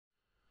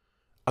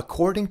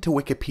According to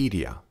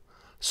Wikipedia,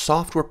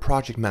 software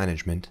project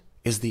management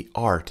is the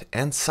art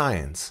and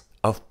science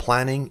of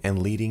planning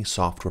and leading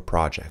software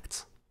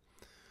projects.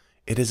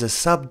 It is a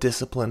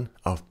subdiscipline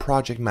of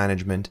project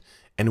management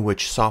in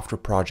which software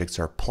projects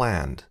are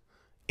planned,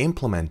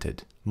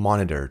 implemented,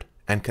 monitored,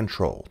 and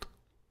controlled.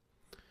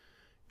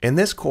 In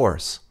this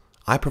course,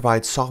 I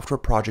provide software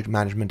project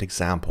management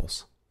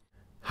examples.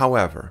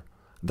 However,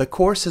 the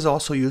course is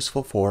also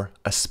useful for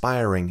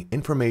aspiring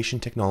information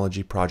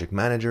technology project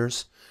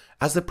managers,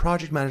 as the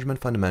project management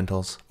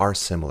fundamentals are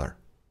similar.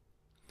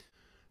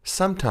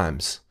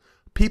 Sometimes,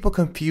 people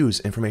confuse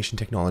information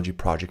technology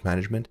project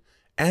management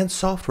and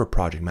software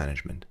project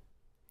management.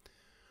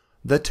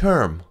 The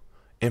term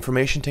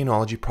information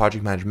technology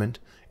project management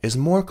is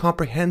more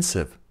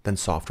comprehensive than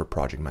software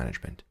project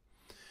management.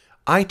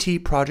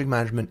 IT project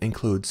management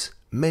includes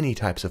many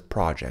types of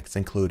projects,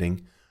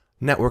 including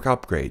network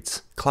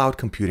upgrades, cloud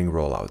computing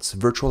rollouts,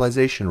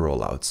 virtualization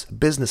rollouts,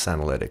 business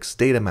analytics,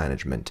 data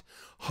management,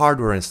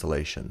 hardware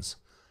installations,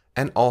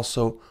 and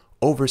also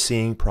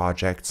overseeing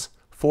projects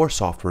for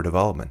software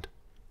development.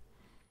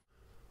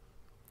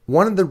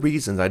 One of the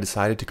reasons I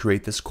decided to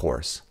create this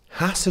course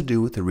has to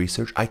do with the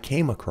research I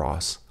came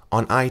across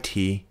on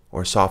IT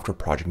or software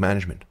project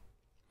management.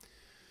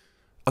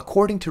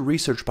 According to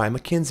research by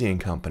McKinsey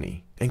 &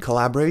 Company in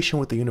collaboration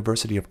with the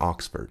University of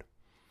Oxford,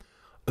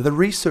 the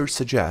research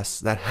suggests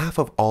that half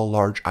of all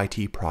large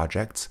IT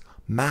projects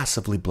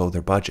massively blow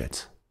their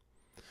budgets.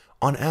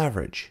 On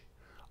average,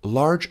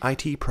 large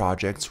IT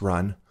projects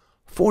run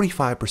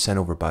 45%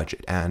 over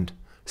budget and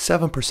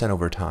 7%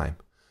 over time,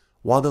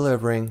 while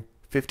delivering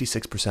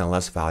 56%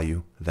 less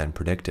value than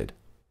predicted.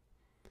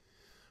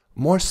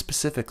 More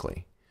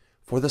specifically,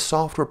 for the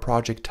software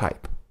project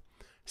type,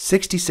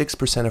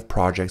 66% of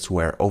projects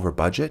were over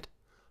budget,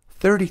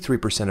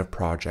 33% of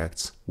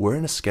projects were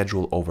in a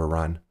schedule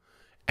overrun,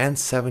 and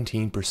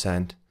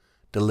 17%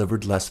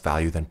 delivered less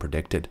value than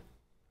predicted.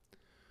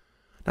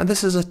 Now,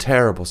 this is a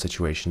terrible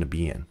situation to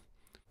be in,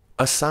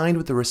 assigned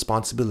with the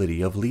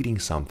responsibility of leading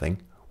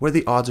something where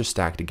the odds are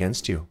stacked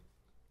against you.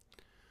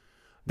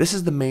 This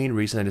is the main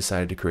reason I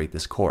decided to create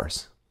this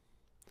course.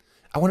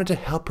 I wanted to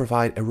help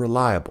provide a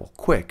reliable,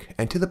 quick,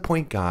 and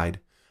to-the-point guide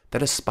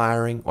that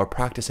aspiring or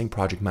practicing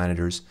project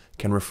managers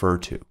can refer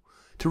to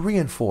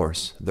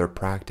reinforce their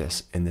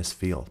practice in this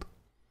field.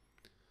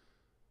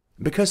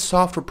 Because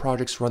software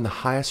projects run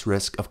the highest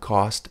risk of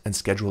cost and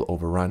schedule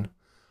overrun,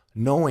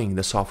 knowing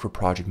the software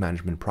project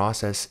management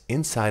process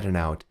inside and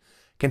out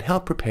can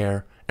help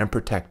prepare and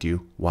protect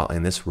you while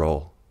in this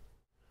role.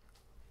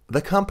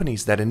 The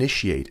companies that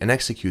initiate and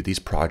execute these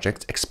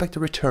projects expect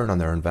a return on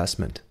their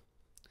investment.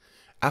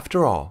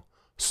 After all,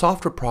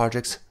 software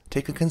projects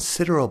take a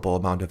considerable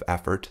amount of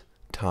effort,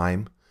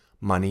 time,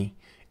 money,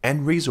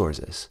 and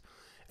resources,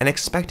 and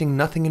expecting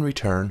nothing in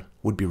return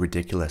would be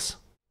ridiculous.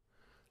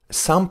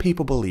 Some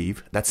people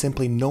believe that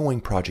simply knowing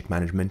project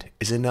management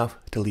is enough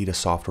to lead a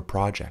software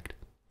project.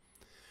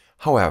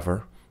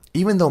 However,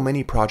 even though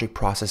many project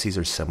processes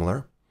are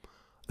similar,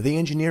 the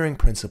engineering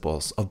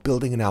principles of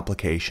building an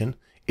application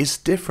is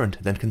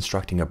different than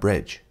constructing a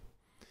bridge.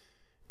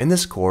 In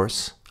this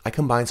course, I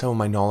combine some of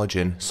my knowledge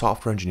in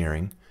software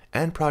engineering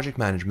and project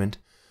management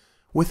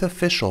with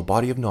official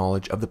body of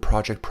knowledge of the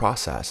project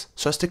process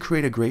so as to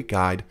create a great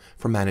guide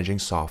for managing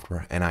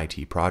software and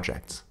IT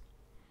projects.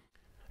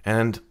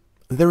 And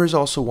there is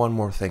also one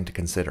more thing to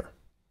consider.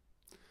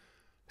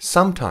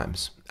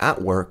 Sometimes,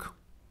 at work,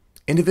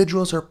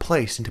 individuals are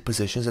placed into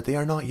positions that they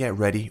are not yet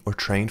ready or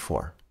trained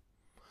for.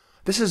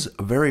 This is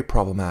very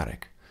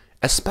problematic,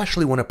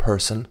 especially when a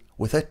person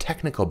with a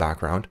technical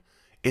background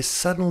is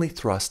suddenly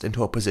thrust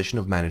into a position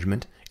of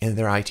management in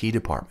their IT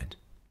department.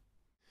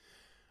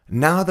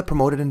 Now the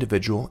promoted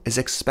individual is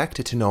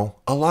expected to know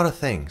a lot of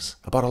things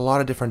about a lot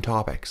of different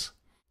topics,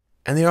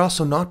 and they are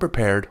also not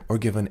prepared or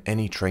given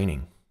any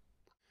training.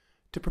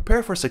 To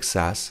prepare for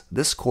success,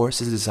 this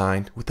course is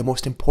designed with the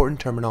most important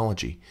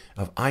terminology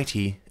of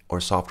IT or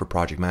software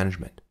project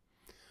management.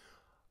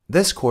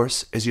 This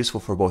course is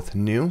useful for both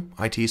new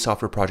IT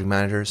software project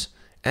managers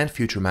and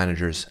future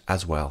managers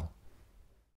as well.